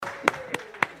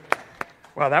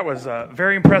Wow, that was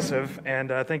very impressive, and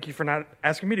thank you for not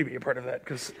asking me to be a part of that,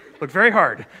 because it looked very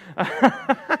hard.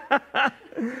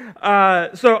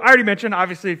 So I already mentioned,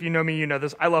 obviously, if you know me, you know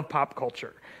this, I love pop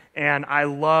culture. And I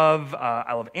love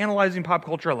analyzing pop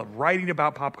culture, I love writing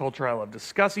about pop culture, I love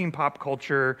discussing pop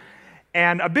culture.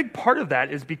 And a big part of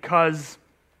that is because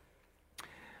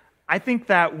I think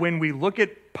that when we look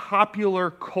at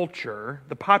popular culture,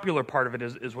 the popular part of it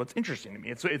is what's interesting to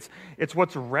me. It's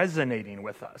what's resonating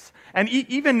with us. And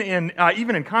even in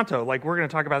Encanto, like we're going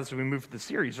to talk about this when we move to the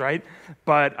series, right?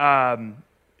 But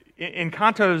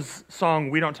Encanto's song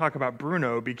 "We Don't Talk About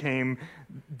Bruno" became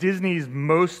Disney's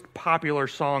most popular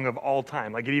song of all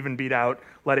time. Like it even beat out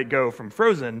 "Let It Go" from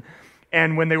Frozen.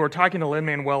 And when they were talking to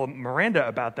Lin-Manuel Miranda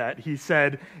about that, he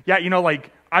said, "Yeah, like."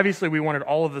 Obviously, we wanted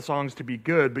all of the songs to be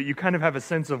good, but you kind of have a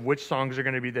sense of which songs are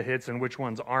going to be the hits and which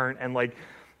ones aren't. And like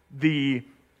the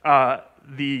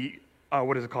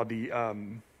what is it called?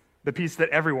 The piece that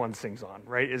everyone sings on,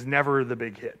 right, is never the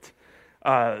big hit.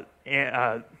 It's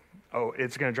going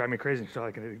to drive me crazy until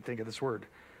I can think of this word.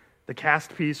 The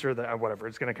cast piece or the whatever.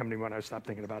 It's going to come to me when I stop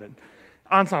thinking about it.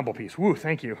 Ensemble piece. Woo,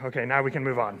 thank you. Okay, now we can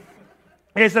move on.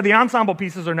 Okay, so the ensemble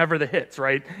pieces are never the hits,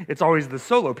 right? It's always the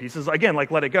solo pieces, again,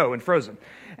 like Let It Go and Frozen.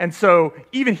 And so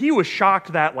even he was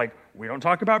shocked that, like, We Don't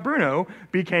Talk About Bruno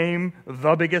became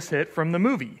the biggest hit from the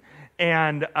movie.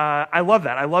 And I love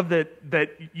that. I love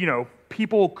that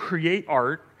people create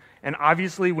art, and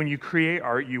obviously when you create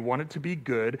art, you want it to be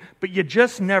good, but you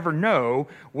just never know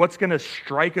what's going to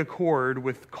strike a chord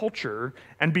with culture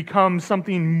and become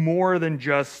something more than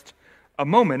just a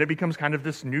moment. It becomes kind of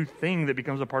this new thing that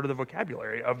becomes a part of the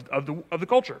vocabulary of the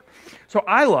culture. So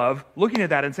I love looking at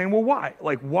that and saying, well, why?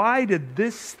 Like, why did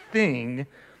this thing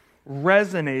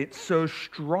resonate so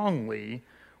strongly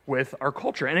with our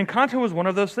culture? And Encanto was one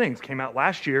of those things. Came out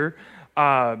last year,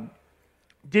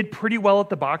 did pretty well at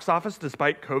the box office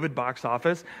despite COVID box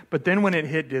office, but then when it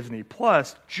hit Disney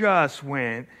Plus, just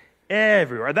went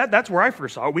everywhere. That's where I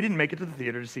first saw it. We didn't make it to the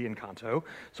theater to see Encanto,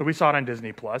 so we saw it on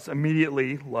Disney Plus.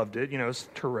 Immediately loved it. It's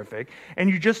terrific. And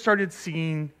you just started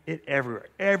seeing it everywhere.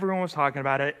 Everyone was talking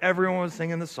about it. Everyone was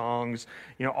singing the songs.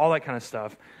 All that kind of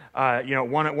stuff.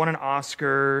 Won an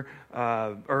Oscar.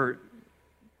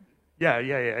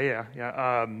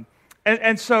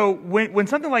 And so when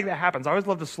something like that happens, I always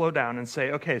love to slow down and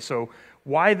say, okay, so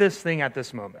why this thing at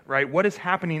this moment, right? What is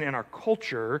happening in our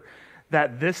culture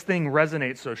that this thing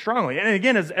resonates so strongly? And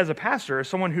again, as a pastor, as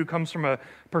someone who comes from a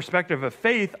perspective of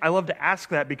faith, I love to ask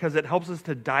that because it helps us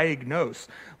to diagnose.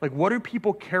 Like, what do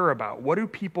people care about?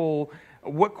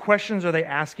 What questions are they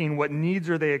asking? What needs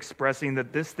are they expressing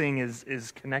that this thing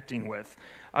is connecting with?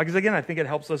 Because again, I think it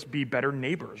helps us be better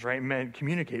neighbors, right? And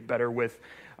communicate better with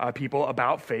people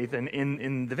about faith and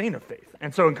in the vein of faith.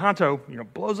 And so Encanto,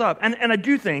 blows up. And I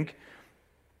do think,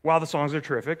 while the songs are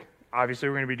terrific, obviously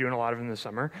we're going to be doing a lot of them this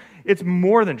summer, it's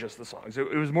more than just the songs.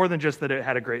 It was more than just that it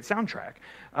had a great soundtrack.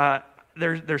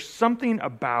 There's something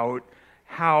about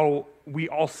how we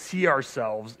all see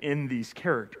ourselves in these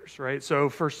characters, right? So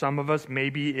for some of us,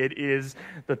 maybe it is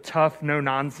the tough,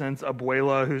 no-nonsense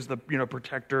abuela who's the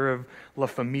protector of La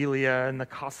Familia and the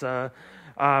casa.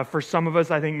 For some of us,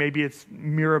 I think maybe it's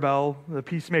Mirabel, the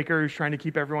peacemaker who's trying to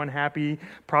keep everyone happy.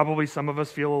 Probably some of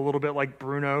us feel a little bit like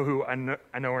Bruno, who I know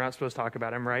we're not supposed to talk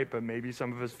about him, right? But maybe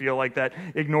some of us feel like that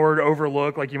ignored,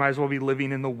 overlooked, like you might as well be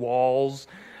living in the walls.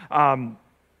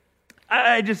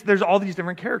 There's all these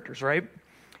different characters, right?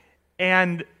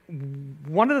 And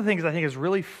one of the things I think is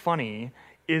really funny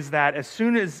is that as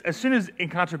soon as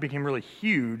Encanto became really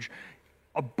huge,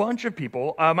 a bunch of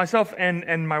people, myself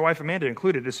and my wife Amanda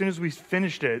included, as soon as we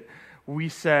finished it, we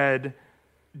said,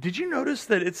 did you notice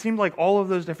that it seemed like all of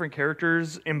those different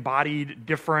characters embodied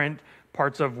different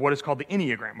parts of what is called the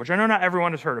Enneagram, which I know not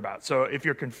everyone has heard about. So if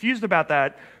you're confused about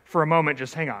that for a moment,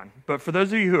 just hang on. But for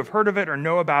those of you who have heard of it or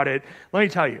know about it, let me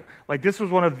tell you, like this was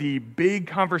one of the big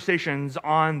conversations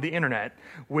on the internet,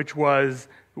 which was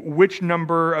which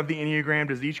number of the Enneagram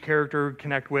does each character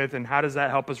connect with, and how does that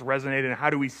help us resonate, and how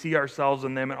do we see ourselves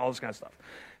in them, and all this kind of stuff.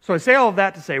 So I say all of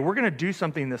that to say we're going to do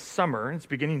something this summer, it's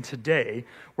beginning today,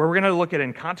 where we're going to look at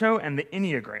Encanto and the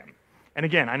Enneagram. And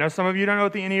again, I know some of you don't know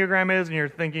what the Enneagram is, and you're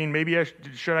thinking, maybe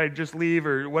should I just leave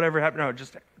or whatever happened. No,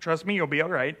 just trust me, you'll be all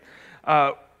right.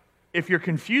 If you're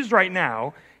confused right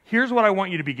now, here's what I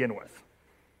want you to begin with.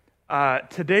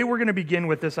 Today we're going to begin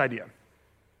with this idea.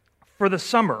 For the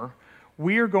summer,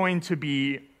 we are going to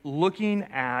be looking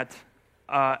at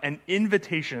an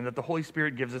invitation that the Holy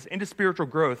Spirit gives us into spiritual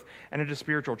growth and into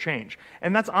spiritual change.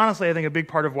 And that's honestly, I think, a big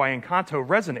part of why Encanto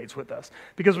resonates with us.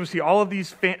 Because we see all of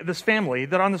this family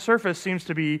that on the surface seems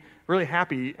to be really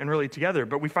happy and really together.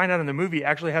 But we find out in the movie it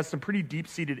actually has some pretty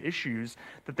deep-seated issues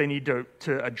that they need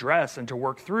to address and to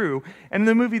work through. And in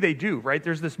the movie they do, right?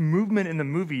 There's this movement in the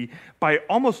movie by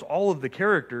almost all of the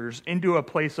characters into a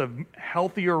place of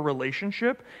healthier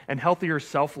relationship and healthier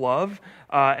self-love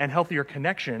and healthier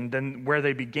connection than where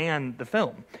they began the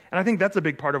film. And I think that's a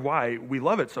big part of why we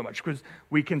love it so much, because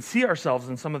we can see ourselves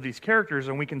in some of these characters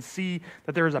and we can see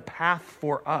that there is a path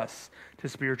for us to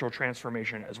spiritual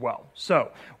transformation as well.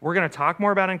 So we're going to talk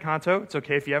more about Encanto. It's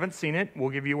okay if you haven't seen it.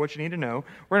 We'll give you what you need to know.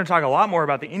 We're going to talk a lot more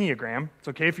about the Enneagram. It's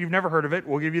okay if you've never heard of it.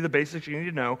 We'll give you the basics you need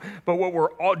to know. But what we're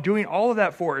doing all of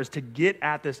that for is to get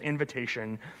at this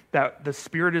invitation that the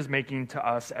Spirit is making to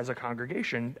us as a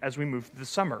congregation as we move through the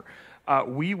summer.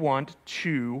 We want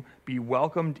to be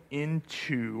welcomed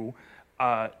into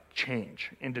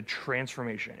change, into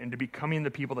transformation, into becoming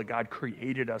the people that God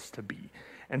created us to be.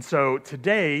 And so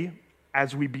today,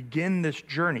 as we begin this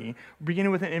journey, we're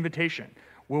beginning with an invitation.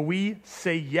 Will we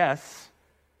say yes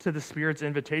to the Spirit's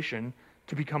invitation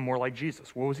to become more like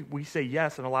Jesus? Will we say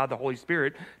yes and allow the Holy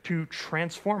Spirit to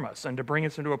transform us and to bring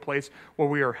us into a place where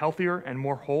we are healthier and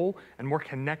more whole and more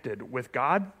connected with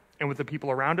God and with the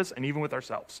people around us and even with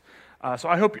ourselves? So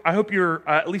I hope you're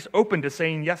at least open to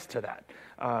saying yes to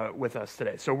that with us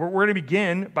today. So we're going to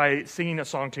begin by singing a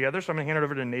song together. So I'm going to hand it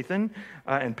over to Nathan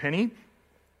and Penny.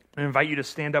 I invite you to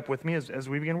stand up with me as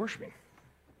we begin worshiping.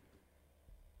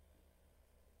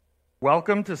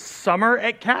 Welcome to Summer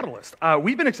at Catalyst.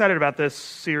 We've been excited about this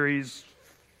series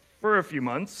for a few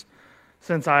months,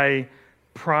 since I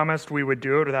promised we would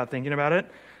do it without thinking about it.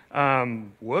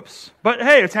 Whoops. But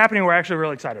hey, it's happening. We're actually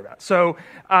really excited about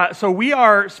it. So we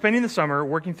are spending the summer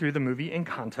working through the movie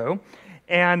Encanto,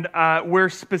 and we're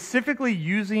specifically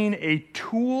using a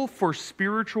tool for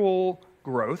spiritual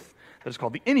growth that is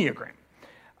called the Enneagram.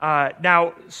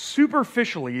 Now,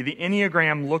 superficially, the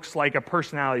Enneagram looks like a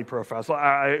personality profile. So,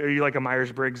 are you like a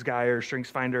Myers-Briggs guy or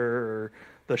StrengthsFinder or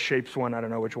the Shapes one? I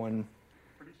don't know which one.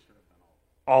 Pretty sure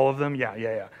all of them?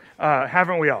 Yeah.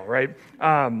 Haven't we all, right?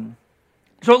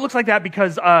 So it looks like that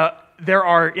because in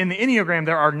the Enneagram,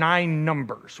 there are 9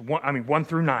 numbers, 1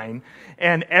 through 9,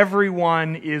 and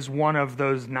everyone is one of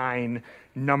those 9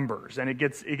 numbers. And it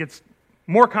gets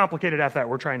more complicated after that.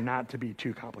 We're trying not to be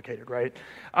too complicated, right?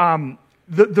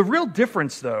 The real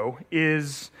difference, though,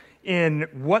 is in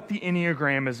what the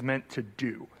Enneagram is meant to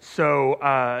do.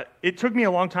 So it took me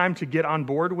a long time to get on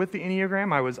board with the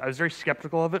Enneagram. I was very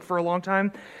skeptical of it for a long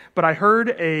time, but I heard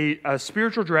a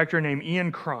spiritual director named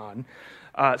Ian Cron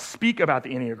speak about the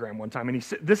Enneagram one time, and he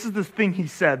said, this is the thing he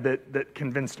said that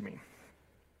convinced me.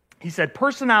 He said,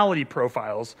 personality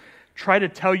profiles try to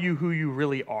tell you who you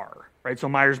really are. Right, so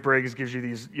Myers-Briggs gives you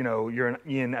these, you're an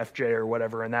ENFJ or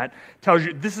whatever, and that tells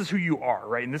you this is who you are,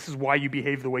 right? And this is why you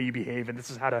behave the way you behave, and this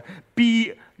is how to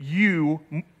be you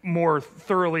more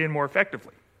thoroughly and more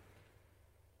effectively.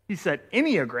 He said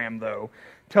Enneagram, though,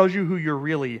 tells you who you're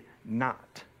really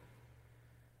not.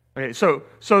 Okay, so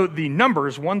the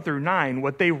numbers 1 through 9,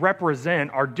 what they represent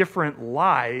are different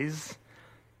lies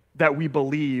that we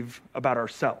believe about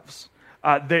ourselves.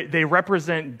 They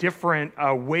represent different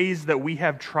ways that we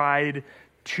have tried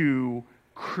to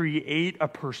create a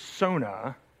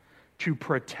persona to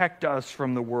protect us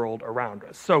from the world around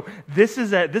us. So this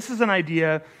is an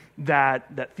idea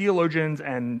that theologians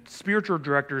and spiritual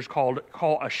directors call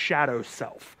a shadow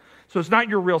self. So it's not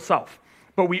your real self.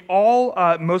 But we all,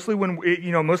 mostly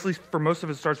for most of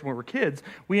us, starts when we're kids,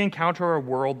 we encounter a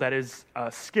world that is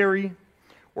scary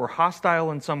or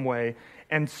hostile in some way.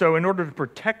 And so in order to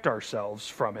protect ourselves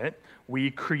from it,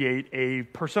 we create a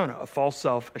persona, a false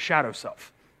self, a shadow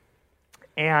self.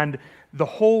 And the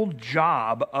whole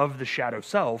job of the shadow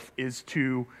self is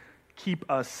to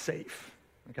keep us safe.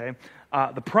 Okay?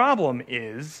 The problem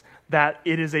is that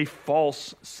it is a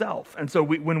false self. And so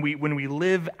when we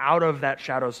live out of that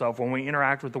shadow self, when we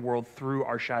interact with the world through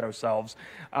our shadow selves,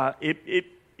 it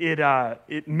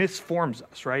misforms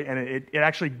us, right? And it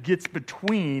actually gets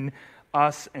between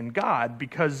us and God,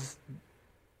 because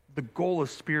the goal of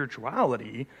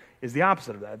spirituality is the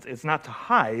opposite of that. It's not to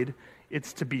hide,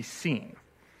 it's to be seen.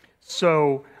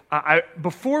 So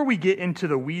before we get into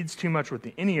the weeds too much with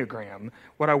the Enneagram,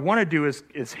 what I want to do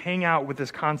is hang out with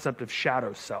this concept of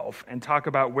shadow self and talk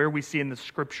about where we see in the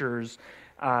scriptures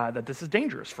that this is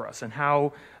dangerous for us and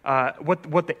how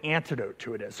what the antidote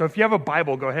to it is. So if you have a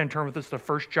Bible, go ahead and turn with us to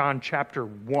 1 John chapter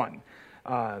 1.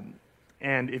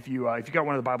 And if you got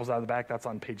one of the Bibles out of the back, that's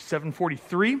on page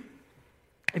 743.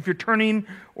 If you're turning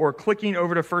or clicking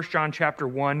over to 1 John chapter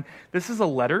 1, this is a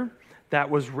letter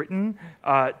that was written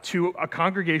to a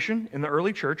congregation in the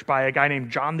early church by a guy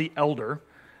named John the Elder.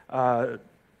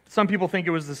 Some people think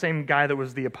it was the same guy that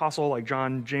was the apostle, like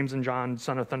John, James and John,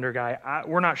 son of thunder guy.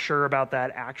 We're not sure about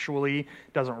that actually.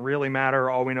 It doesn't really matter.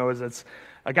 All we know is it's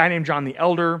a guy named John the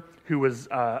Elder who was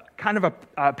kind of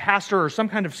a pastor or some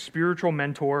kind of spiritual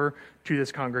mentor to this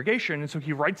congregation. And so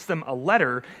he writes them a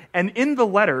letter. And in the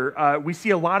letter, we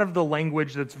see a lot of the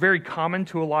language that's very common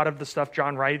to a lot of the stuff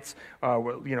John writes,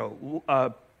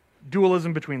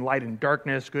 dualism between light and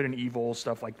darkness, good and evil,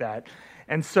 stuff like that.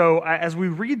 And so as we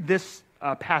read this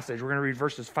passage, we're going to read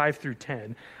verses 5 through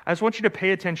 10. I just want you to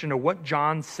pay attention to what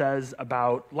John says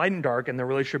about light and dark and the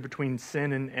relationship between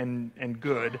sin and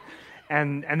good,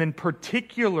 and then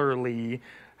particularly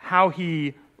how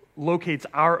he locates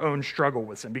our own struggle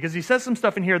with sin. Because he says some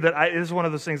stuff in here that is one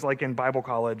of those things like in Bible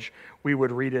college, we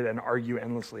would read it and argue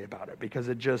endlessly about it because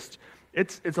it's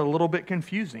a little bit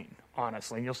confusing,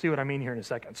 honestly. And you'll see what I mean here in a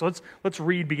second. So let's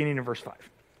read beginning in verse 5.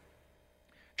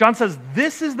 John says,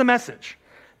 "This is the message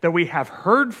that we have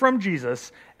heard from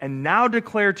Jesus and now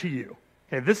declare to you."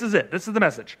 Okay, this is it. This is the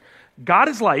message. God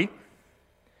is light,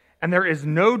 and there is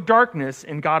no darkness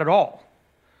in God at all.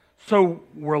 So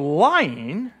we're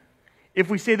lying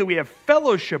if we say that we have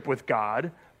fellowship with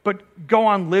God, but go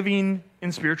on living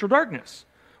in spiritual darkness.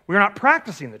 We are not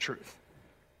practicing the truth.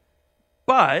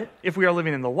 But if we are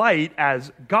living in the light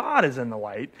as God is in the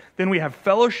light, then we have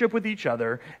fellowship with each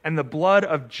other, and the blood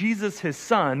of Jesus, his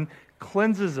Son,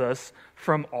 cleanses us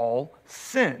from all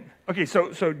sin. Okay,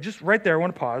 so just right there, I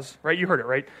want to pause, right? You heard it,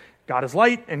 right? God is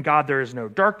light, and God there is no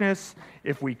darkness.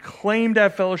 If we claim to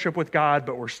have fellowship with God,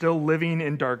 but we're still living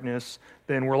in darkness,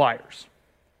 then we're liars,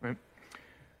 right?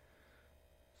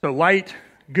 So light,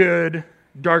 good,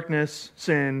 darkness,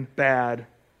 sin, bad,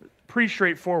 pretty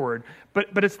straightforward.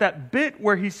 But it's that bit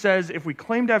where he says, if we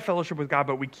claim to have fellowship with God,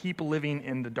 but we keep living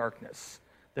in the darkness,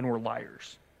 then we're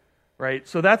liars, right?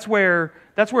 So that's where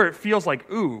it feels like,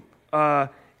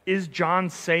 is John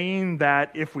saying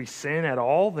that if we sin at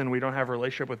all, then we don't have a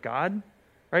relationship with God,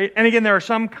 right? And again, there are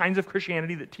some kinds of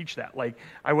Christianity that teach that. Like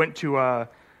I went to a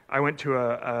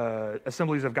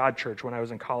Assemblies of God church when I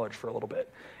was in college for a little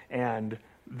bit, and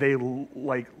they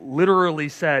like literally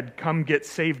said, "Come get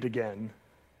saved again,"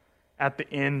 at the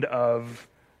end of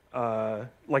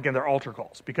like in their altar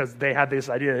calls, because they had this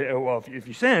idea, well, if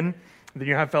you sin, then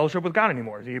you have fellowship with God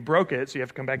anymore. You broke it, so you have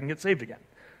to come back and get saved again,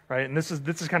 right? And this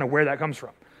is kind of where that comes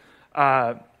from.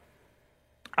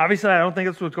 Obviously, I don't think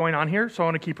that's what's going on here, so I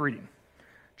want to keep reading.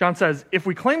 John says, "If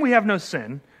we claim we have no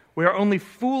sin, we are only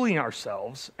fooling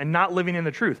ourselves and not living in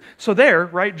the truth." So there,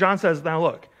 right, John says, now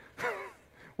look,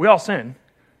 we all sin,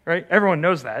 right? Everyone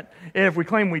knows that. And if we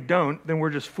claim we don't, then we're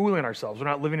just fooling ourselves. We're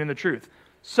not living in the truth.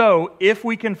 So if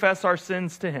we confess our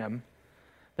sins to him,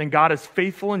 then God is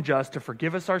faithful and just to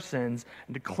forgive us our sins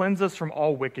and to cleanse us from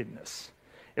all wickedness.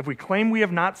 If we claim we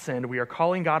have not sinned, we are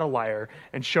calling God a liar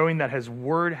and showing that his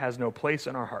word has no place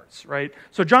in our hearts, right?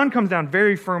 So John comes down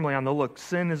very firmly on the look,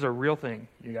 sin is a real thing,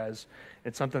 you guys.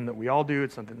 It's something that we all do.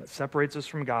 It's something that separates us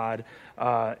from God,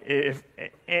 and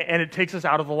it takes us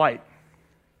out of the light.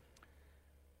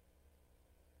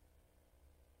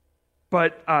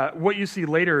 But what you see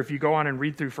later, if you go on and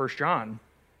read through 1 John,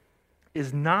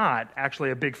 is not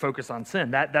actually a big focus on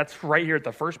sin. That's right here at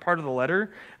the first part of the letter,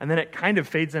 and then it kind of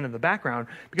fades into the background,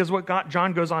 because what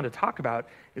John goes on to talk about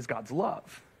is God's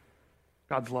love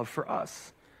for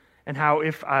us. And how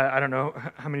if, I don't know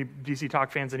how many DC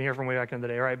Talk fans in here from way back in the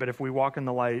day, right? But if we walk in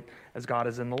the light as God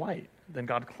is in the light, then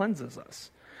God cleanses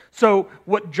us. So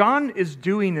what John is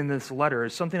doing in this letter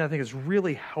is something I think is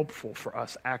really helpful for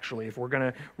us, actually, if we're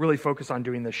going to really focus on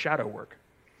doing this shadow work.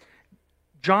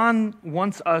 John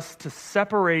wants us to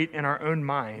separate in our own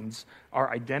minds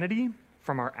our identity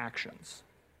from our actions,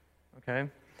 okay?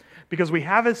 Because we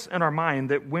have this in our mind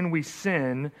that when we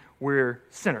sin, we're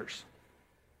sinners.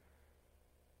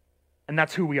 And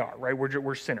that's who we are, right?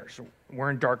 We're sinners.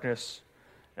 We're in darkness,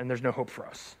 and there's no hope for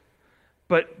us.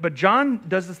 But John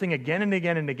does this thing again and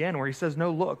again and again where he says,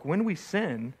 no, look, when we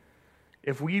sin,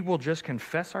 if we will just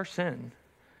confess our sin,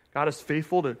 God is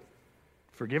faithful to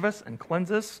forgive us and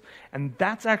cleanse us, and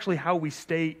that's actually how we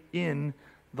stay in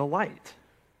the light.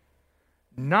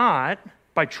 Not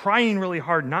by trying really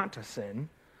hard not to sin,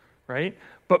 right?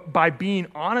 But by being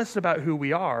honest about who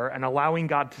we are and allowing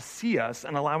God to see us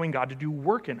and allowing God to do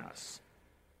work in us.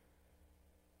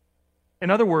 In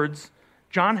other words,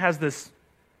 John has this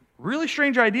really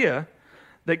strange idea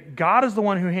that God is the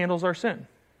one who handles our sin.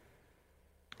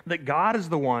 That God is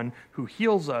the one who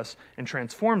heals us and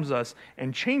transforms us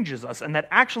and changes us, and that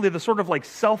actually the sort of like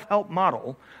self-help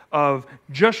model of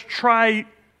just try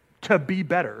to be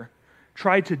better,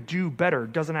 try to do better,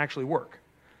 doesn't actually work.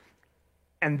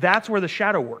 And that's where the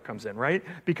shadow work comes in, right?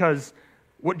 Because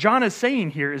What John is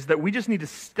saying here is that we just need to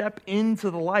step into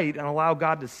the light and allow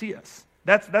God to see us.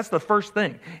 That's the first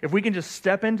thing. If we can just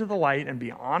step into the light and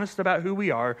be honest about who we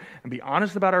are and be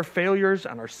honest about our failures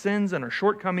and our sins and our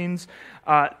shortcomings,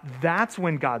 that's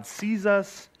when God sees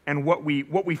us. And what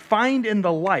we find in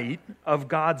the light of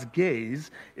God's gaze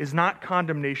is not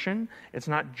condemnation, it's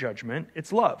not judgment,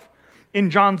 it's love. In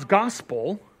John's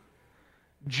gospel,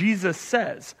 Jesus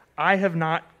says, I have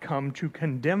not come to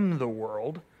condemn the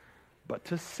world, but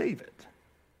to save it.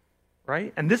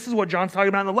 Right? And this is what John's talking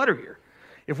about in the letter here.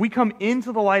 If we come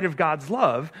into the light of God's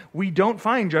love, we don't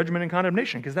find judgment and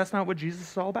condemnation, because that's not what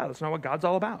Jesus is all about. That's not what God's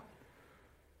all about.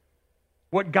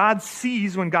 What God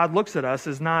sees when God looks at us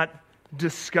is not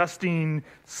disgusting,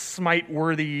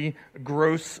 smite-worthy,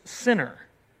 gross sinner.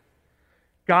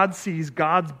 God sees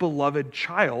God's beloved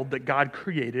child that God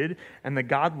created and that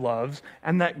God loves,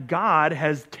 and that God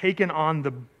has taken on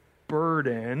the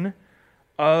burden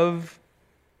of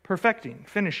perfecting,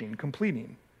 finishing,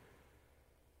 completing.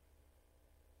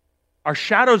 Our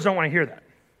shadows don't want to hear that.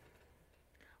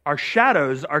 Our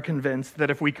shadows are convinced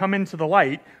that if we come into the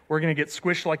light, we're going to get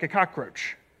squished like a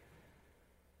cockroach.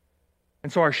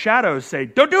 And so our shadows say,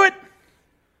 don't do it.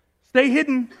 Stay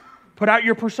hidden. Put out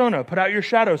your persona. Put out your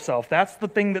shadow self. That's the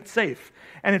thing that's safe.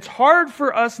 And it's hard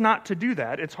for us not to do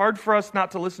that. It's hard for us not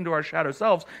to listen to our shadow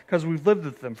selves because we've lived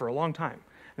with them for a long time.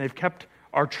 And they've kept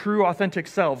our true, authentic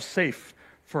selves safe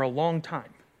for a long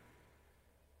time.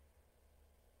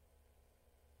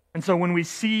 And so when we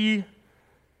see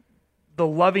the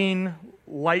loving,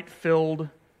 light-filled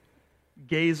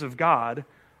gaze of God,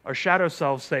 our shadow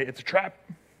selves say, it's a trap.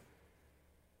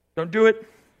 Don't do it.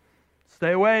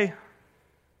 Stay away.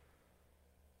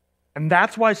 And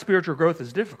that's why spiritual growth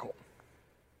is difficult.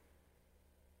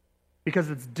 Because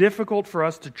it's difficult for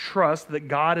us to trust that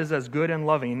God is as good and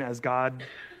loving as God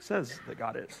says that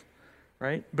God is.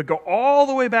 Right? But go all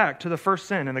the way back to the first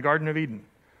sin in the Garden of Eden.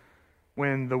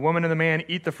 When the woman and the man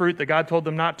eat the fruit that God told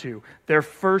them not to, their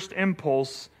first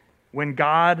impulse when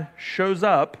God shows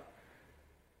up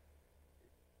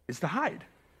is to hide.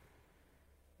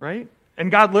 Right?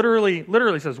 And God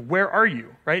literally says, where are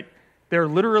you? Right? They're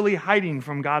literally hiding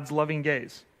from God's loving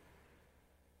gaze.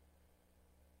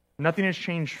 Nothing has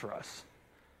changed for us.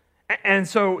 And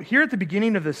so here at the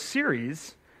beginning of this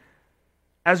series,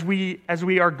 as we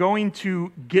are going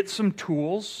to get some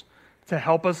tools to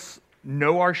help us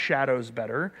know our shadows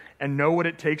better and know what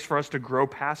it takes for us to grow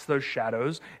past those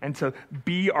shadows and to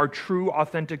be our true,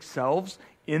 authentic selves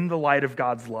in the light of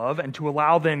God's love, and to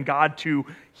allow then God to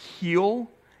heal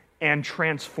and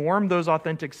transform those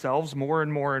authentic selves more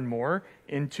and more and more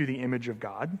into the image of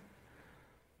God.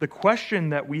 The question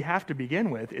that we have to begin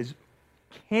with is,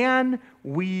 can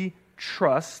we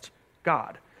trust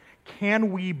God?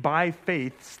 Can we, by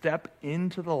faith, step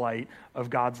into the light of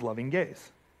God's loving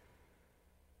gaze?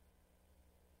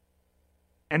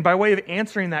 And by way of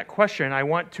answering that question, I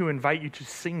want to invite you to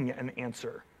sing an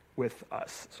answer with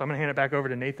us. So I'm going to hand it back over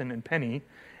to Nathan and Penny,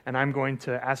 and I'm going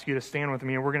to ask you to stand with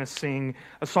me, and we're going to sing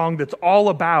a song that's all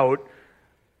about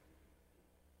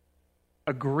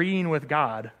agreeing with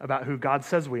God about who God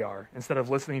says we are, instead of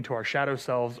listening to our shadow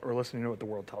selves or listening to what the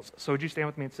world tells us. So would you stand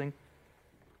with me and sing?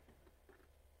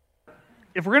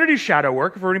 If we're going to do shadow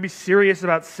work, if we're going to be serious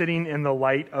about sitting in the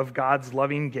light of God's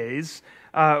loving gaze,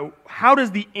 how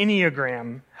does the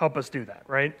Enneagram help us do that,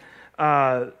 right?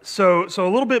 So a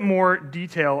little bit more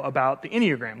detail about the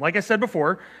Enneagram. Like I said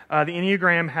before, the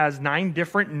Enneagram has 9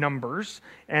 different numbers,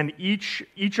 and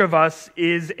each of us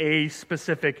is a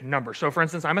specific number. So for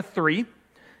instance, I'm a 3.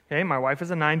 Okay, my wife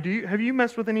is a 9. Have you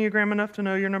messed with Enneagram enough to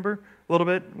know your number? A little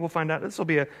bit? We'll find out. This will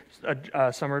be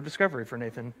a summer of discovery for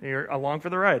Nathan. You're along for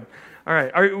the ride. All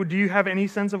right. Do you have any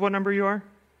sense of what number you are?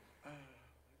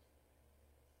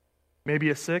 Maybe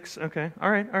a 6? Okay. All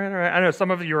right. I know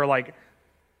some of you are like,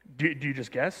 do you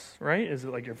just guess, right? Is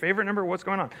it like your favorite number? What's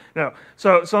going on? No.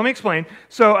 So let me explain.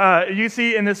 So you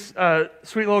see in this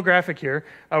sweet little graphic here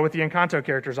with the Encanto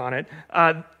characters on it,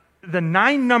 the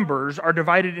 9 numbers are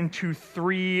divided into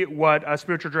 3 what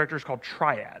spiritual directors call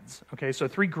triads. Okay, so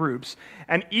 3 groups,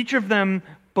 and each of them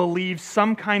believes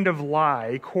some kind of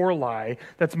lie, core lie,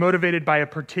 that's motivated by a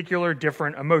particular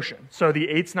different emotion. So the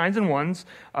 8s, 9s, and 1s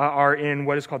are in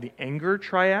what is called the anger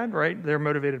triad, right? They're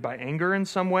motivated by anger in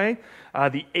some way.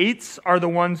 The 8s are the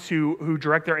ones who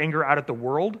direct their anger out at the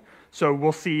world. So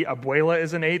we'll see Abuela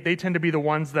is an 8. They tend to be the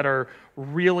ones that are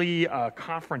really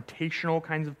confrontational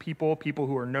kinds of people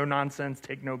who are no nonsense,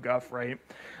 take no guff, right?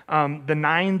 The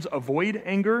 9s avoid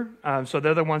anger, so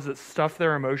they're the ones that stuff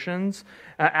their emotions.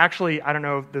 Actually, I don't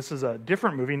know if this is a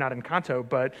different movie, not in Kanto,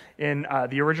 but in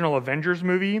the original Avengers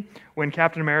movie, when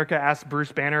Captain America asks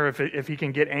Bruce Banner if he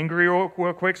can get angry real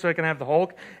quick so he can have the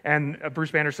Hulk, and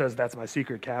Bruce Banner says, "That's my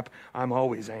secret, Cap. I'm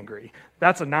always angry."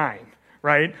 That's a 9.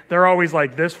 Right? They're always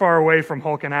like this far away from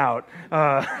hulking out.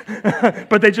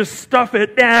 But they just stuff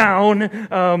it down,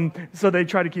 so they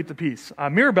try to keep the peace.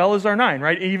 Mirabelle is our 9,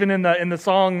 right? Even in the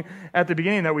song at the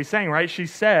beginning that we sang, right? She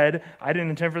said, I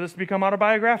didn't intend for this to become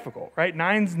autobiographical, right?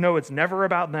 9s know it's never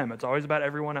about them. It's always about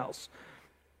everyone else.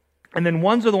 And then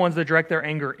 1s are the ones that direct their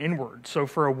anger inward. So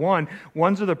for a 1,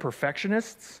 1s are the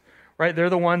perfectionists, right? They're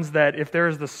the ones that if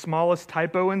there's the smallest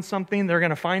typo in something, they're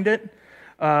going to find it.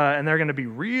 And they're going to be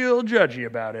real judgy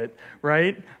about it,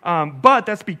 right? But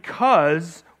that's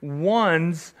because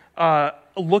 1s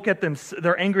look at them,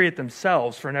 they're angry at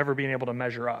themselves for never being able to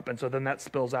measure up. And so then that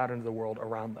spills out into the world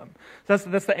around them. So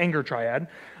that's the anger triad.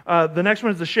 The next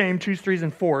one is the shame, 2s, 3s,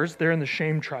 and 4s. They're in the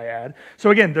shame triad.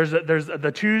 So again, there's the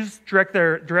 2s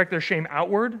direct their shame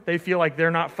outward. They feel like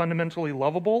they're not fundamentally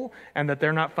lovable and that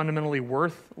they're not fundamentally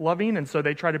worth loving, and so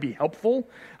they try to be helpful.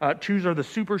 2s are the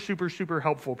super, super, super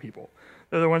helpful people.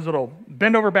 They're the ones that'll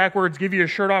bend over backwards, give you a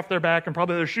shirt off their back, and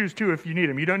probably their shoes too if you need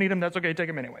them. You don't need them, that's okay, take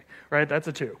them anyway, right? That's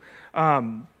a 2.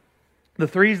 The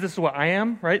 3s, this is what I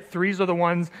am, right? 3s are the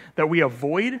ones that we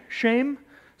avoid shame.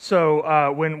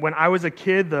 So when I was a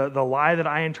kid, the lie that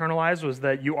I internalized was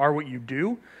that you are what you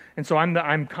do. And so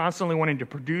I'm constantly wanting to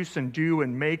produce and do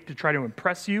and make to try to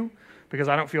impress you because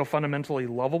I don't feel fundamentally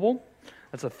lovable.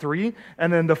 That's a 3.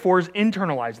 And then the 4s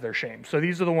internalize their shame. So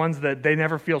these are the ones that they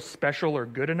never feel special or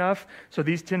good enough. So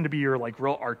these tend to be your like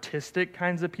real artistic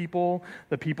kinds of people,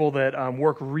 the people that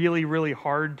work really, really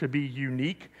hard to be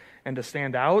unique and to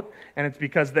stand out. And it's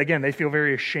because, again, they feel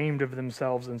very ashamed of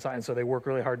themselves inside, and so they work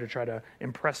really hard to try to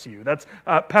impress you. That's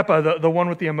Peppa, the one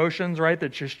with the emotions, right,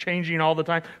 that's just changing all the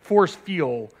time. 4s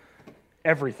feel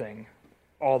everything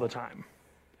all the time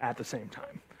at the same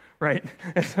time. Right?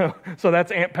 And so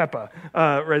that's Aunt Peppa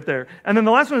right there. And then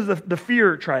the last one is the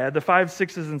fear triad, the 5s,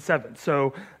 6s, and 7s.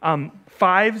 So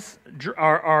 5s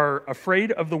are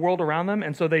afraid of the world around them,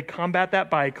 and so they combat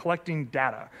that by collecting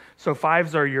data. So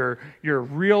 5s are your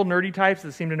real nerdy types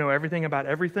that seem to know everything about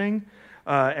everything.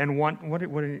 And what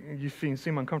are you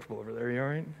seem uncomfortable over there? You all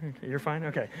right? You're fine?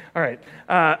 Okay. All right.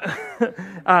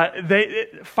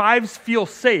 5s feel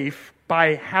safe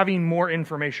by having more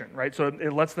information, right? So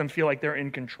it lets them feel like they're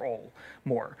in control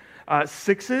more.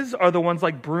 6s are the ones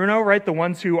like Bruno, right? The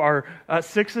ones who are,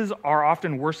 6s are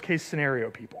often worst case scenario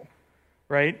people,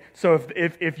 right? So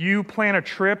if you plan a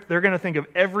trip, they're going to think of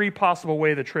every possible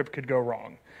way the trip could go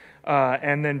wrong.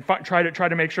 And then try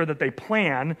to make sure that they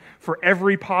plan for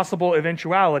every possible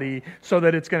eventuality so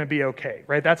that it's going to be okay,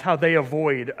 right? That's how they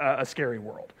avoid a scary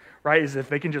world, right? Is if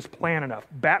they can just plan enough.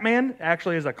 Batman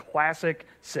actually is a classic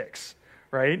 6,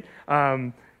 right?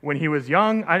 When he was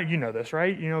young, you know this,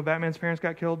 right? You know Batman's parents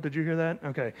got killed? Did you hear that?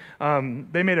 Okay.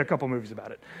 They made a couple movies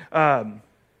about it.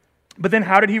 But then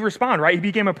how did he respond, right? He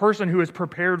became a person who is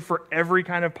prepared for every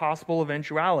kind of possible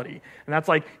eventuality. And that's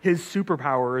like his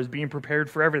superpower is being prepared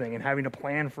for everything and having a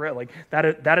plan for it. Like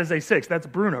that is a 6. That's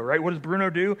Bruno, right? What does Bruno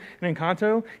do in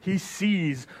Encanto? He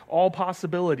sees all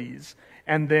possibilities.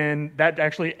 And then that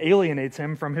actually alienates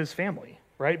him from his family,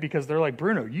 right? Because they're like,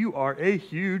 Bruno, you are a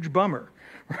huge bummer.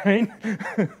 Right?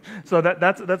 So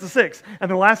that's a 6.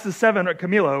 And the last is 7,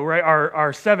 Camilo, right?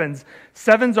 Our 7s.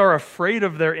 7s are afraid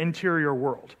of their interior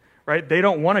world. Right? They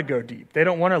don't want to go deep. They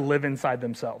don't want to live inside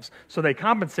themselves. So they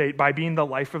compensate by being the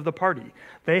life of the party.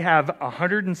 They have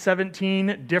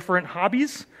 117 different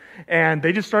hobbies, and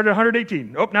they just started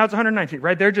 118. Oh, now it's 119,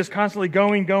 right? They're just constantly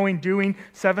going, doing.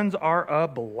 7s are a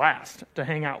blast to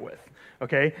hang out with,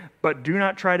 okay? But do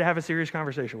not try to have a serious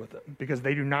conversation with them because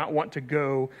they do not want to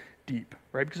go deep,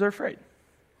 right? Because they're afraid.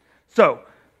 So,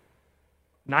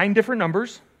 9 different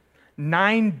numbers,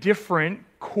 9 different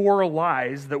core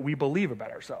lies that we believe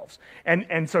about ourselves.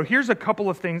 And so here's a couple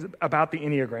of things about the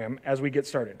Enneagram as we get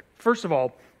started. First of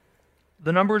all,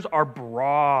 the numbers are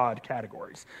broad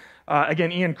categories.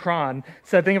 Again, Ian Cron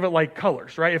said, think of it like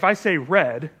colors, right? If I say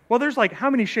red, well, there's like how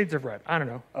many shades of red? I don't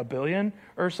know, 1 billion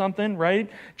or something, right?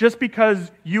 Just because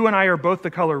you and I are both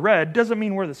the color red doesn't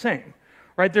mean we're the same.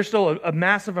 Right? There's still a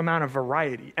massive amount of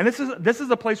variety. And this is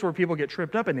a place where people get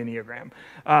tripped up in Enneagram.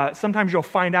 Sometimes you'll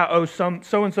find out,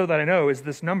 so-and-so that I know is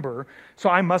this number, so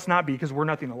I must not be because we're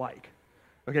nothing alike.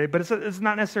 Okay, but it's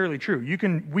not necessarily true.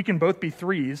 We can both be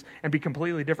threes and be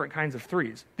completely different kinds of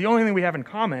threes. The only thing we have in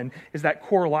common is that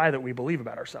core lie that we believe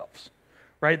about ourselves,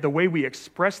 right? The way we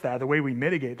express that, the way we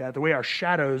mitigate that, the way our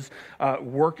shadows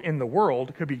work in the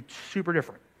world could be super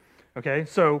different. Okay,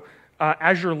 so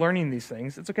as you're learning these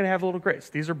things, it's okay to have a little grace.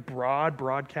 These are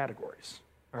broad categories.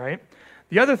 All right.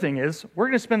 The other thing is we're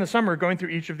going to spend the summer going through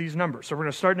each of these numbers. So we're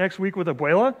going to start next week with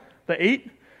Abuela, the 8.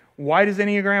 Why does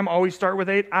Enneagram always start with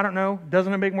 8? I don't know.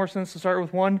 Doesn't it make more sense to start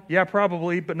with 1? Yeah,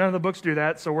 probably, but none of the books do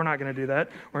that, so we're not going to do that.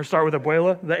 We're going to start with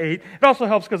Abuela, the 8. It also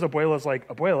helps because Abuela is like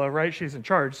Abuela, right? She's in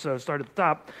charge, so start at the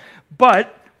top.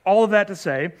 But all of that to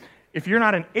say, if you're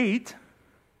not an 8,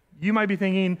 you might be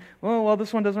thinking, well,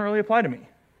 this one doesn't really apply to me,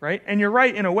 right? And you're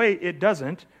right, in a way, it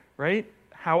doesn't, right?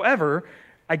 However,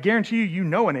 I guarantee you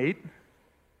know an 8.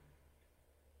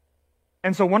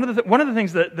 And so one of the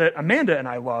things that Amanda and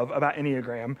I love about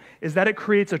Enneagram is that it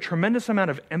creates a tremendous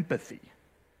amount of empathy.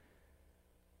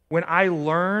 When I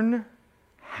learn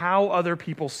how other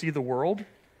people see the world,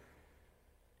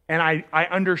 and I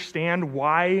understand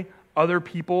why other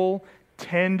people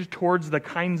tend towards the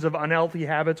kinds of unhealthy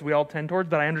habits we all tend towards,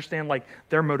 but I understand like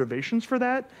their motivations for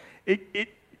that,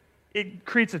 it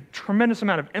creates a tremendous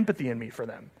amount of empathy in me for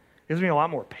them. It gives me a lot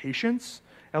more patience.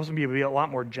 It helps me be a lot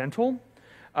more gentle.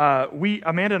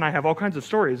 Amanda and I have all kinds of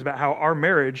stories about how our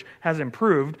marriage has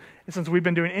improved since we've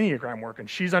been doing Enneagram work, and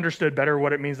she's understood better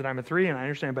what it means that I'm a 3, and I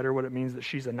understand better what it means that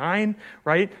she's a 9,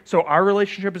 right? So our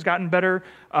relationship has gotten better.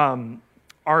 When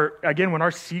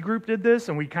our C group did this,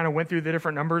 and we kind of went through the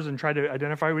different numbers and tried to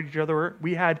identify what each other were,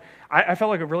 I felt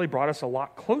like it really brought us a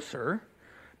lot closer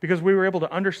because we were able to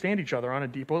understand each other on a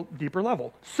deeper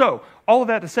level. So all of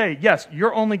that to say, yes,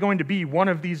 you're only going to be one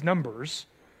of these numbers.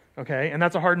 Okay, and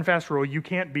that's a hard and fast rule. You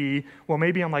can't be, well,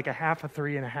 maybe I'm like a half a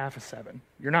 3 and a half a 7.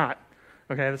 You're not.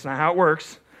 Okay, that's not how it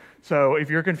works. So if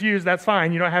you're confused, that's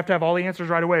fine. You don't have to have all the answers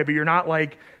right away, but you're not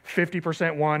like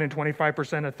 50% 1 and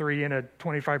 25% a 3 and a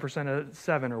 25% a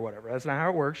 7 or whatever. That's not how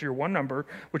it works. You're one number,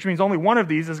 which means only one of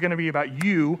these is going to be about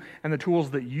you and the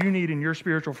tools that you need in your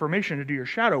spiritual formation to do your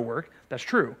shadow work. That's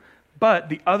true. But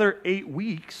the other 8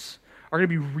 weeks are going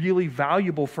to be really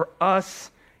valuable for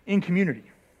us in community.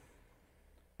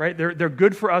 Right? They're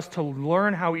good for us to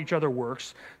learn how each other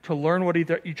works, to learn what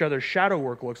each other's shadow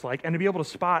work looks like, and to be able to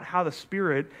spot how the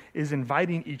Spirit is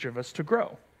inviting each of us to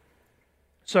grow.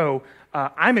 So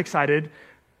I'm excited.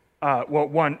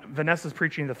 Vanessa's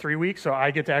preaching the 3 weeks, so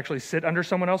I get to actually sit under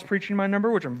someone else preaching my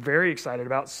number, which I'm very excited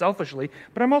about selfishly,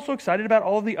 but I'm also excited about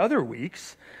all of the other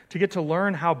weeks to get to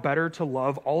learn how better to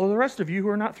love all of the rest of you who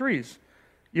are not 3s,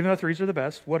 even though 3s are the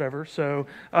best, whatever. So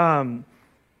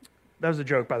that was a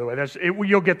joke, by the way.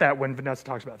 You'll get that when Vanessa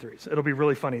talks about 3s. It'll be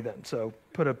really funny then, so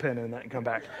put a pin in that and come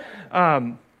back.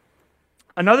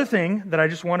 Another thing that I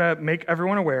just want to make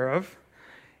everyone aware of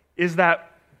is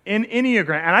that in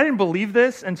Enneagram, and I didn't believe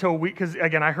this until because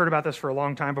again, I heard about this for a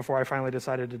long time before I finally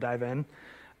decided to dive in.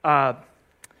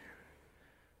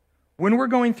 When we're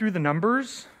going through the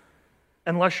numbers,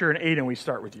 unless you're an 8 and we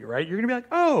start with you, right? You're going to be like,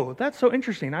 oh, that's so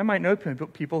interesting. I might know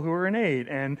people who are an 8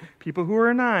 and people who are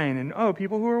a 9 and,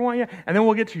 people who are 1. Yeah. And then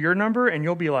we'll get to your number and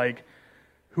you'll be like,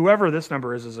 whoever this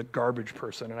number is a garbage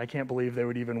person and I can't believe they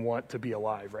would even want to be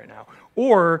alive right now.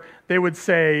 Or they would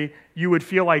say, you would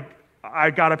feel like I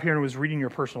got up here and was reading your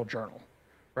personal journal,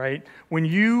 right? When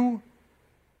you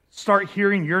start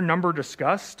hearing your number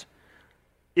discussed,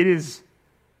 it is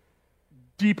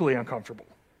deeply uncomfortable,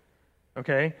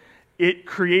 okay? It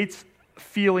creates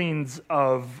feelings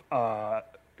of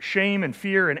shame and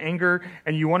fear and anger,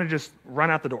 and you want to just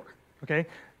run out the door, okay?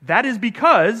 That is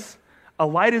because a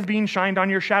light is being shined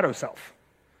on your shadow self,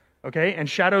 okay? And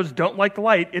shadows don't like the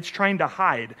light. It's trying to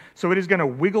hide. So it is going to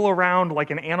wiggle around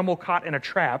like an animal caught in a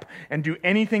trap and do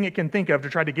anything it can think of to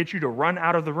try to get you to run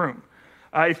out of the room.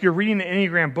 If you're reading an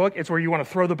Enneagram book, it's where you want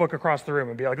to throw the book across the room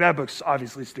and be like, that book's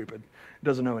obviously stupid. It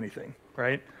doesn't know anything,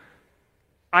 right?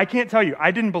 I can't tell you.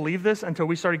 I didn't believe this until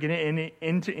we started getting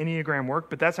into Enneagram work,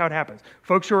 but that's how it happens.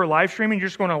 Folks who are live streaming, you're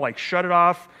just going to like shut it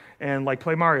off and like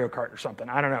play Mario Kart or something.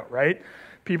 I don't know, right?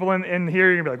 People in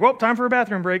here, you're going to be like, well, time for a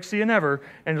bathroom break. See you never.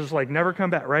 And just like never come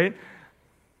back, right?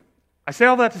 I say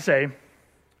all that to say,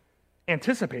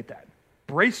 anticipate that.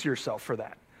 Brace yourself for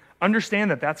that.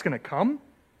 Understand that that's going to come.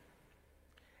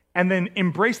 And then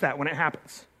embrace that when it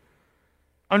happens.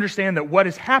 Understand that what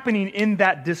is happening in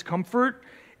that discomfort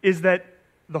is that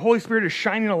the Holy Spirit is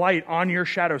shining a light on your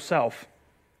shadow self,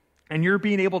 and you're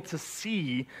being able to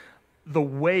see the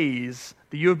ways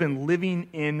that you have been living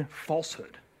in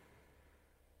falsehood.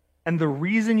 And the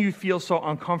reason you feel so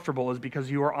uncomfortable is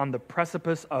because you are on the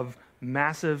precipice of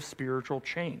massive spiritual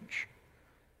change.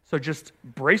 So just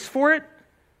brace for it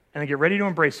and then get ready to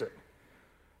embrace it.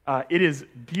 It is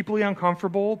deeply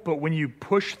uncomfortable, but when you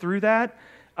push through that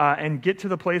and get to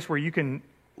the place where you can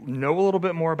know a little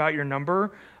bit more about your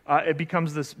number, it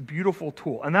becomes this beautiful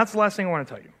tool. And that's the last thing I want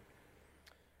to tell you.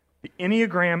 The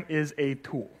Enneagram is a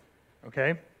tool,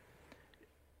 okay?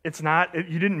 It's not,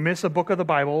 you didn't miss a book of the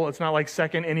Bible. It's not like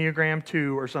Second Enneagram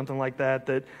 2 or something like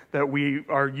that we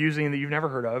are using that you've never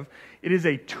heard of. It is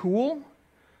a tool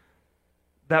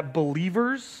that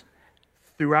believers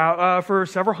throughout for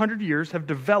several hundred years have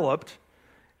developed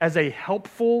as a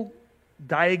helpful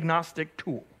diagnostic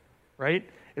tool, right?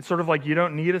 It's sort of like you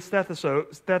don't need a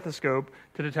stethoscope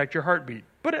to detect your heartbeat,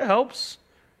 but it helps,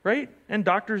 right? And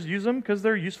doctors use them because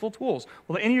they're useful tools.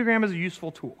 Well, the Enneagram is a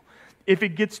useful tool. If it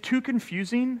gets too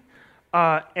confusing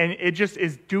and it just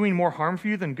is doing more harm for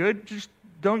you than good, just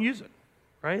don't use it,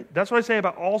 right? That's what I say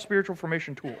about all spiritual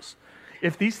formation tools.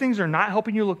 If these things are not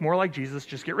helping you look more like Jesus,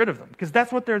 just get rid of them, because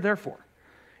that's what they're there for.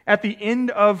 At the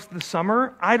end of the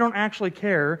summer, I don't actually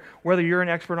care whether you're an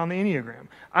expert on the Enneagram.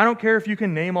 I don't care if you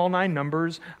can name all 9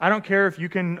 numbers. I don't care if you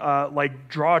can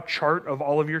draw a chart of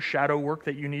all of your shadow work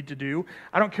that you need to do.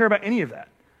 I don't care about any of that.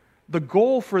 The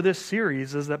goal for this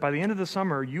series is that by the end of the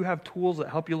summer, you have tools that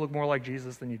help you look more like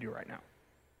Jesus than you do right now.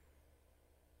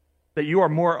 That you are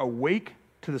more awake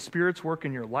to the Spirit's work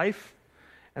in your life,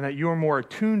 and that you are more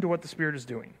attuned to what the Spirit is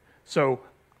doing. So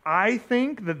I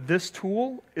think that this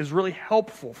tool is really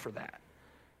helpful for that.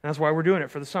 And that's why we're doing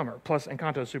it for the summer. Plus,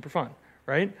 Encanto is super fun,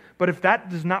 right? But if that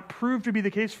does not prove to be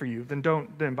the case for you,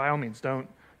 then by all means, don't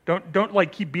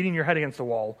keep beating your head against the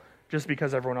wall just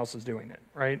because everyone else is doing it,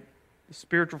 right?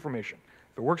 Spiritual formation.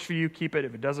 If it works for you, keep it.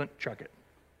 If it doesn't, chuck it.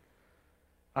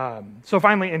 So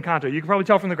finally, Encanto. You can probably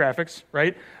tell from the graphics,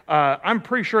 right? I'm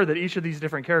pretty sure that each of these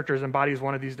different characters embodies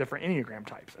one of these different Enneagram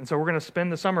types. And so we're going to spend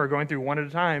the summer going through one at a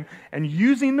time and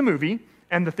using the movie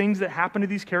and the things that happen to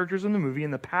these characters in the movie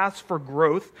and the paths for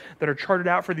growth that are charted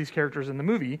out for these characters in the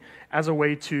movie as a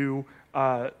way to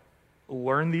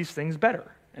learn these things better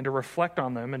and to reflect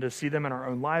on them and to see them in our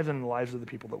own lives and in the lives of the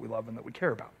people that we love and that we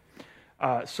care about.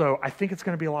 So I think it's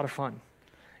going to be a lot of fun.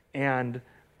 And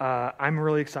I'm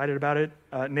really excited about it.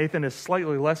 Nathan is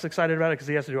slightly less excited about it because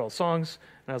he has to do all the songs.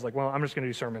 And I was like, well, I'm just going to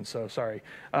do sermons, so sorry.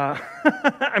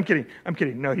 I'm kidding.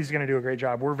 No, he's going to do a great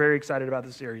job. We're very excited about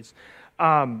this series.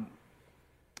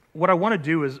 What I want to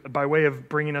do is, by way of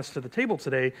bringing us to the table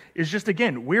today, is just,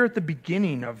 again, we're at the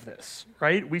beginning of this,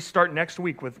 right? We start next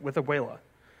week with Abuela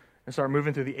and start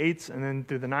moving through the 8s and then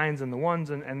through the 9s and the 1s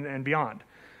and beyond.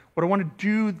 What I want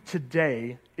to do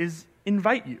today is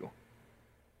invite you.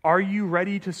 Are you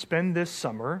ready to spend this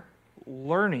summer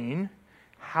learning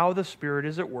how the Spirit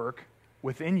is at work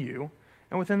within you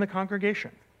and within the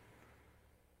congregation?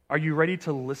 Are you ready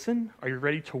to listen? Are you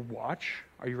ready to watch?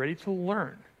 Are you ready to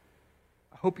learn?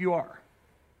 I hope you are.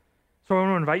 So I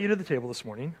want to invite you to the table this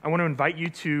morning. I want to invite you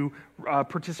to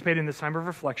participate in this time of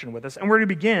reflection with us. And we're going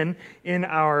to begin in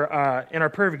our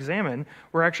prayer of examine.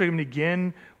 We're actually going to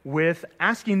begin with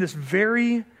asking this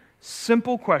very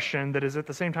simple question that is at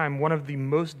the same time one of the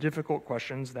most difficult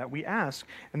questions that we ask,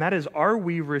 and that is, are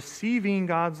we receiving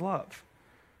God's love?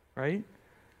 Right?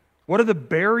 What are the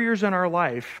barriers in our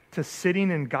life to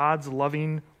sitting in God's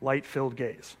loving, light-filled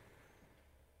gaze?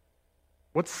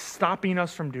 What's stopping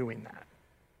us from doing that?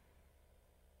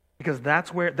 Because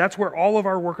that's where all of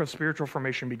our work of spiritual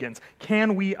formation begins.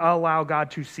 Can we allow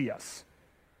God to see us?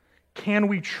 Can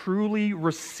we truly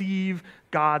receive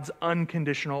God's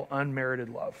unconditional, unmerited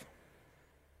love?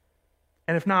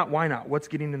 And if not, why not? What's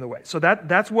getting in the way? So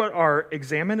that's what our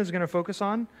examine is going to focus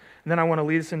on. And then I want to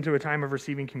lead us into a time of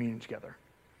receiving communion together.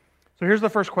 So here's the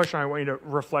first question I want you to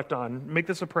reflect on. Make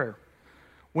this a prayer.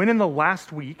 When in the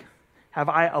last week have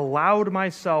I allowed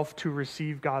myself to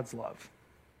receive God's love?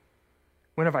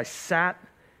 When have I sat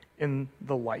in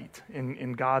the light,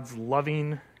 in God's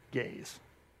loving gaze?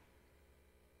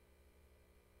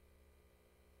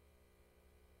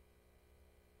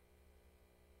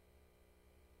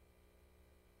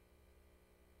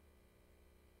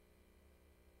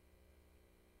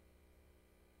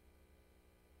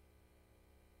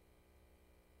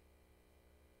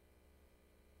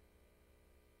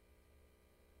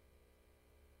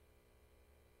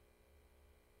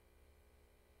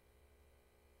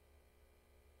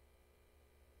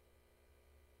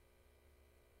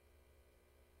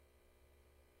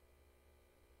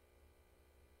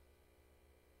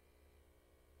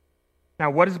 Now,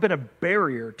 what has been a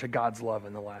barrier to God's love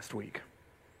in the last week?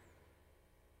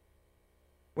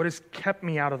 What has kept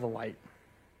me out of the light?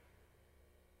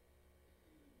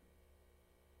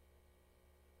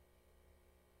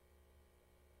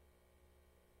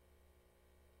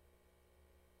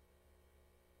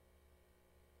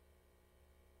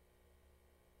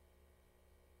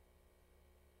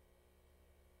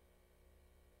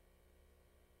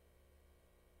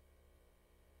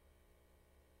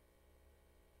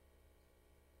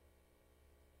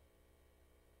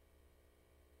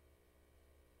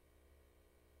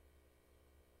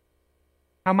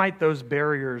 How might those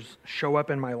barriers show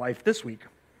up in my life this week?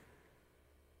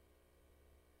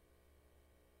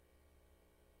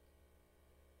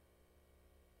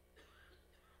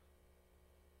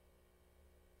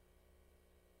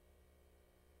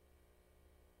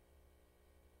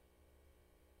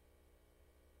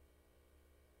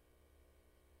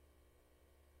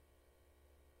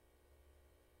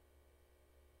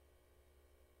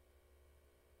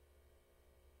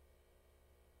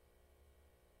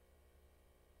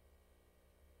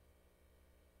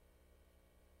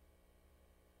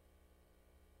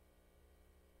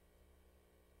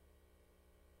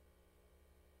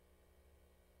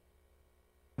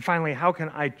 And finally, how can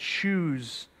I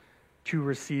choose to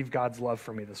receive God's love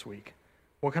for me this week?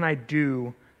 What can I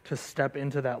do to step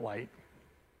into that light,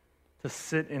 to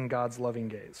sit in God's loving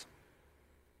gaze?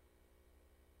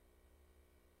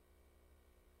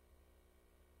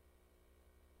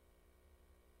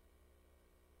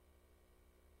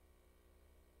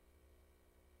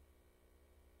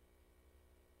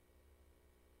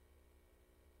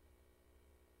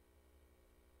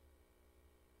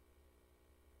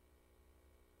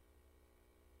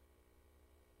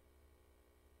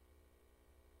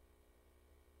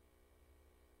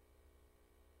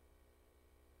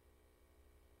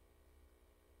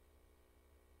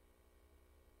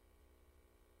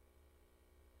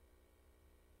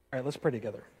 All right, let's pray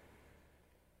together.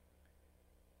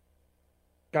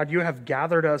 God, you have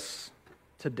gathered us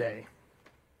today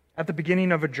at the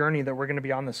beginning of a journey that we're going to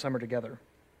be on this summer together,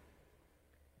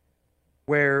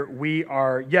 where we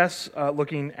are, yes,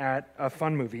 looking at a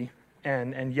fun movie,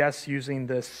 and yes, using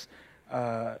this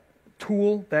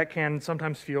tool that can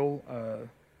sometimes feel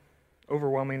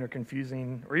overwhelming or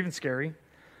confusing or even scary.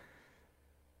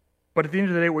 But at the end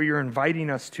of the day, what you're inviting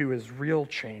us to is real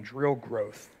change, real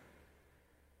growth,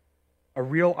 a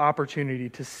real opportunity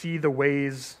to see the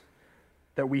ways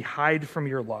that we hide from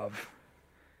your love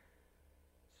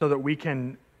so that we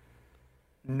can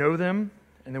know them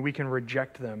and that we can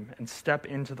reject them and step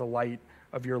into the light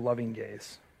of your loving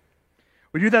gaze.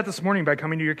 We do that this morning by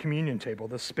coming to your communion table,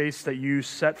 the space that you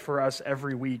set for us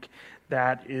every week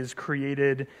that is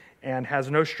created and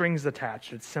has no strings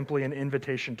attached. It's simply an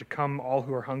invitation to come all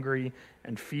who are hungry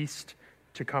and feast,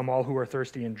 to come all who are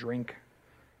thirsty and drink.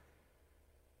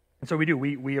 And so we do.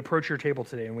 We approach your table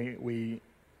today and we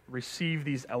receive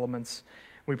these elements.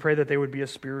 We pray that they would be a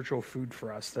spiritual food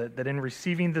for us, that in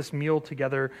receiving this meal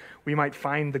together, we might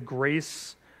find the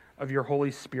grace of your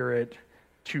Holy Spirit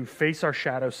to face our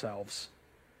shadow selves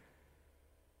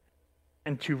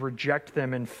and to reject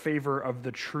them in favor of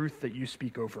the truth that you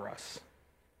speak over us.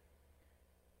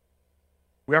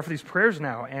 We offer these prayers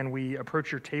now, and we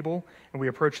approach your table, and we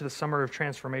approach the summer of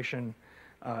transformation,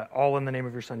 all in the name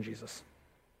of your Son, Jesus.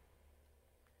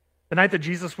 The night that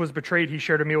Jesus was betrayed, he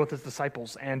shared a meal with his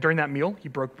disciples. And during that meal, he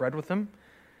broke bread with them,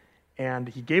 and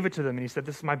he gave it to them, and he said,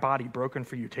 "This is my body broken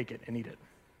for you. Take it and eat it."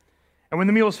 And when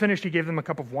the meal was finished, he gave them a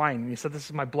cup of wine, and he said, "This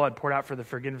is my blood poured out for the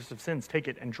forgiveness of sins. Take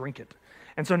it and drink it."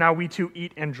 And so now we too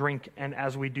eat and drink, and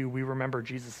as we do, we remember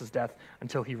Jesus' death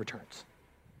until he returns.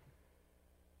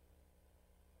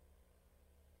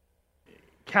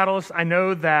 Catalyst, I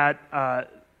know that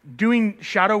doing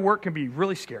shadow work can be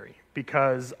really scary,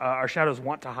 because our shadows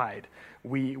want to hide.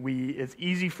 It's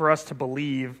easy for us to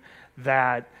believe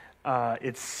that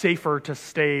it's safer to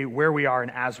stay where we are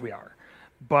and as we are.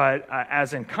 But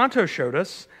as Encanto showed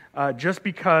us, just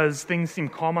because things seem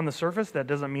calm on the surface, that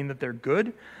doesn't mean that they're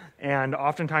good. And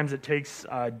oftentimes it takes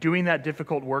doing that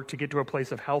difficult work to get to a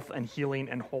place of health and healing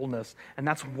and wholeness. And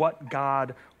that's what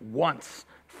God wants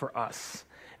for us.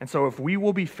 And so if we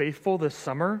will be faithful this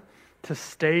summer to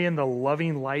stay in the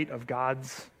loving light of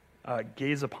God's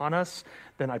gaze upon us,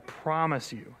 then I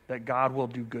promise you that God will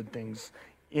do good things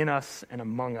in us and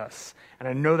among us. And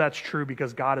I know that's true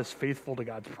because God is faithful to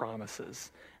God's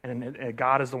promises. And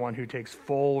God is the one who takes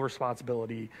full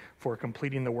responsibility for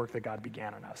completing the work that God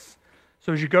began in us.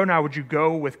 So as you go now, would you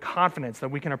go with confidence that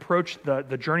we can approach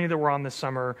the journey that we're on this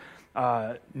summer,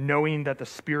 knowing that the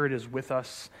Spirit is with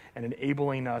us and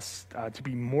enabling us to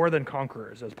be more than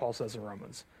conquerors, as Paul says in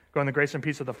Romans. Go in the grace and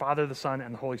peace of the Father, the Son,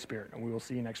 and the Holy Spirit, and we will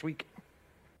see you next week.